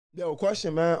Yo,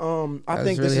 question, man. I That's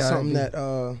think really this is how it something be. that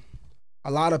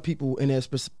a lot of people in their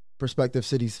prospective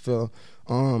cities feel.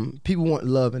 People want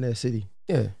love in their city.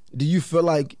 Yeah. Do you feel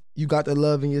like you got the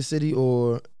love in your city,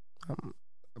 or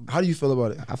how do you feel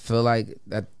about it? I feel like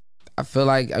that. I feel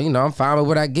like, you know, I'm fine with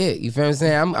what I get. You feel what I'm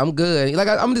saying? I'm good. Like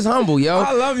I'm just humble, yo.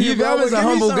 I love you, bro. I'm just a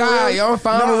humble guy, yo. I'm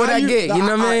fine with what I get. You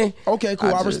know what I mean? Okay,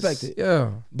 cool. I respect it.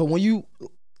 Yeah. But when you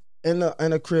in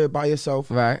a crib by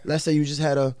yourself, Right. let's say you just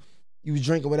had you was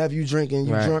drinking whatever you drinking,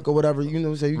 you drunk or whatever, you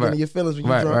know, say you getting your feelings when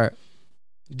you drunk. Right.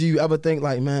 Do you ever think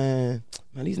like, man,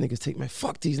 these niggas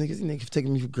fuck these niggas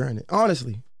taking me for granted?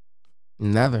 Honestly.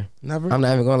 Never. Never? I'm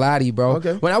not even gonna lie to you, bro.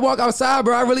 Okay. When I walk outside,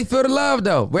 bro, I really feel the love,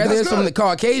 though. Whether it's from the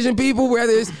Caucasian people,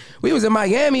 whether it's, we was in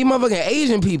Miami, motherfucking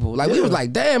Asian people. Like, we was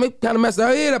like, damn, it kind of messed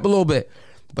our head up a little bit.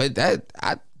 But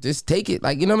I just take it.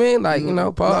 Like, you know what I mean? Like, you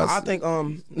know, pause. I think,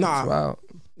 That's wild.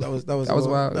 That was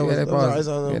wild. That Pause.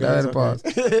 That pause.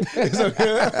 It's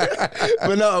okay.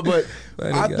 But no, but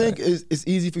I think it's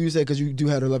easy for you to say because you do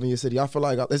have the love in your city. I feel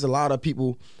like there's a lot of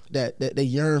people that they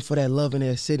yearn for that love in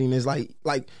their city, and it's like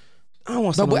I don't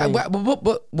want something.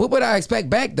 But what would I expect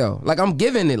back though? Like I'm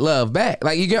giving it love back.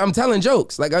 Like I'm telling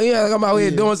jokes. Like like I'm out here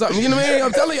doing something. You know what I mean?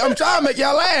 I'm telling you, I'm trying to make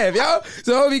y'all laugh, yo.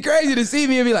 So it'd be crazy to see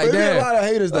me and be like, damn. It'd be a lot of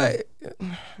haters though. Like,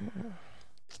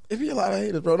 It'd be a lot of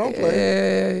haters, bro. Don't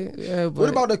play. Yeah. What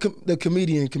about the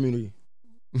comedian community?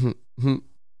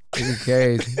 It's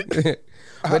crazy.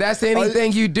 But that's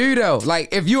anything you do though. Like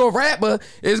if you a rapper,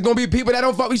 it's gonna be people that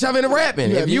don't fuck with each other into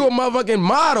rapping. If you a motherfucking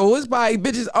model, it's probably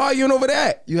bitches arguing over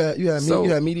that. You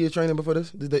had media training before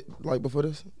this? Did they before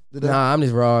this? Nah, I'm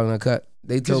just raw in the cut.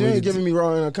 They told you me ain't giving me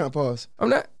raw in a cut. Pause. I'm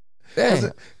not.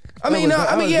 Damn.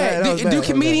 Do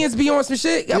comedians be on some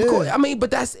shit? Yeah. Of course. I mean,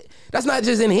 but that's not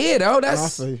just in here though.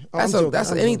 That's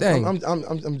anything. I'm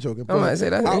joking. I'm not say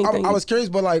that's anything. I was curious,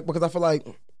 but like because I feel like.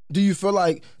 Do you feel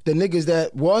like the niggas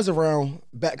that was around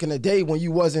back in the day when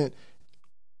you wasn't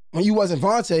Vontee, you know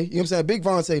what I'm saying? Big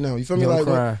Vontee now. You feel me?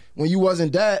 Like when you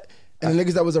wasn't that and the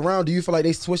niggas that was around, do you feel like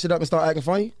they switched it up and start acting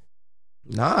funny?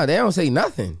 Nah, they don't say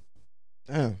nothing.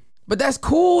 Damn. But that's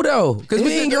cool though. Cause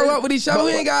we ain't grow up with each other.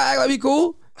 We ain't gotta act like we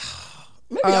cool.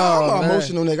 Maybe I'm an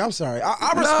emotional nigga. I'm sorry.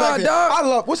 I respect it. Dog. I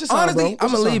love. What's your sign, honestly, bro?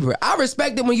 I'm a Libra. I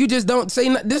respect it when you just don't say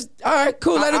nothing. Just all right,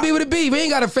 cool. Let it be what it be. We ain't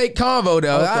got a fake convo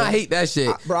though. Okay. I hate that shit.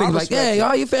 Niggas like, hey,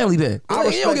 all your family been.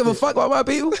 You don't give a fuck about my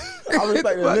people. I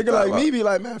respect it. A nigga like me be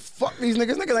like, man, fuck these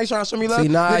niggas. Niggas ain't trying to show me love. See,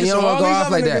 nah, you don't want to go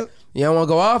off like that. You don't want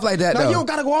to go off like that though. No, you don't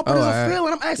gotta go off. But there's a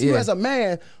feeling. I'm asking you as a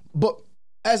man, but.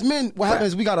 As men, what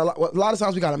happens? We got a lot of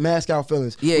times we gotta mask our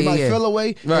feelings. We might feel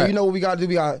away, and you know what we gotta do?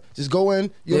 We gotta just go in. You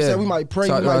know what I'm saying? We might pray,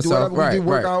 we might do whatever we do,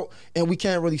 work out, and we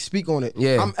can't really speak on it.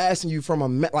 I'm asking you from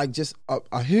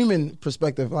a human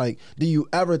perspective. Like, do you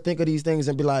ever think of these things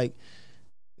and be like,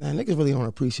 man, niggas really don't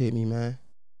appreciate me, man?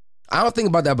 I don't think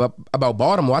about that about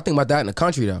Baltimore. I think about that in the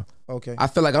country though. Okay. I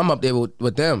feel like I'm up there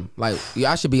with them. Like,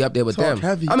 I should be up there with them.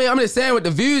 Heavy. I mean, I'm just saying with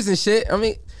the views and shit. I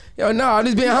mean, yo, no, I'm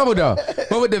just being humble though.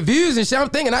 But with the views and shit, I'm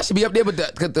thinking I should be up there with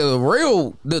the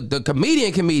real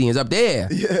comedians up there.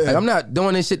 Yeah. Like, I'm not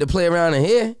doing this shit to play around in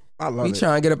here. I love we it.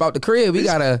 trying to get up out the crib. We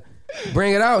gotta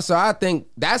bring it out. So I think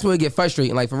that's where it get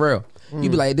frustrating. Like for real, you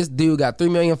be like, this dude got 3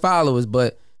 million followers,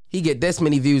 but he get this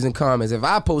many views and comments. If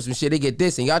I post some shit, they get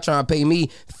this, and y'all trying to pay me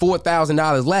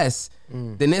 $4,000 less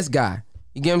than this guy.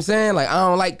 You get what I'm saying? Like, I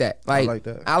don't like that. Like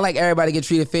I like everybody to get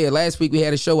treated fair. Last week we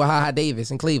had a show with Ha Davis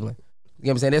in Cleveland. You know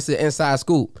what I'm saying? That's the inside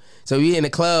scoop. So we in the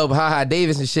club, Ha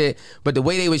Davis and shit, but the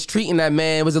way they was treating that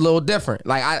man was a little different.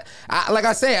 Like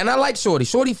I said, and I like Shorty.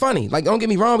 Shorty funny. Like, don't get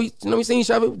me wrong, we seen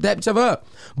each other, dap each other up.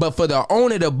 But for the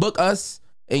owner to book us,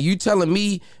 and you telling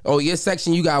me, oh, your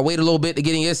section, you gotta wait a little bit to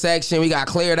get in your section. We got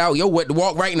cleared out. Yo, what to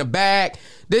walk right in the back.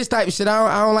 This type of shit,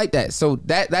 I don't like that. So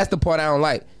that's the part I don't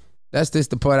like. That's just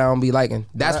the part I don't be liking.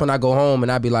 That's when I go home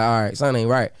and I be like, all right, something ain't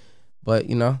right. But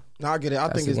you know. No, I get it. I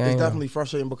think it's definitely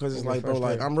frustrating because it's like, bro,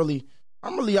 like I'm really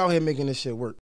out here making this shit work.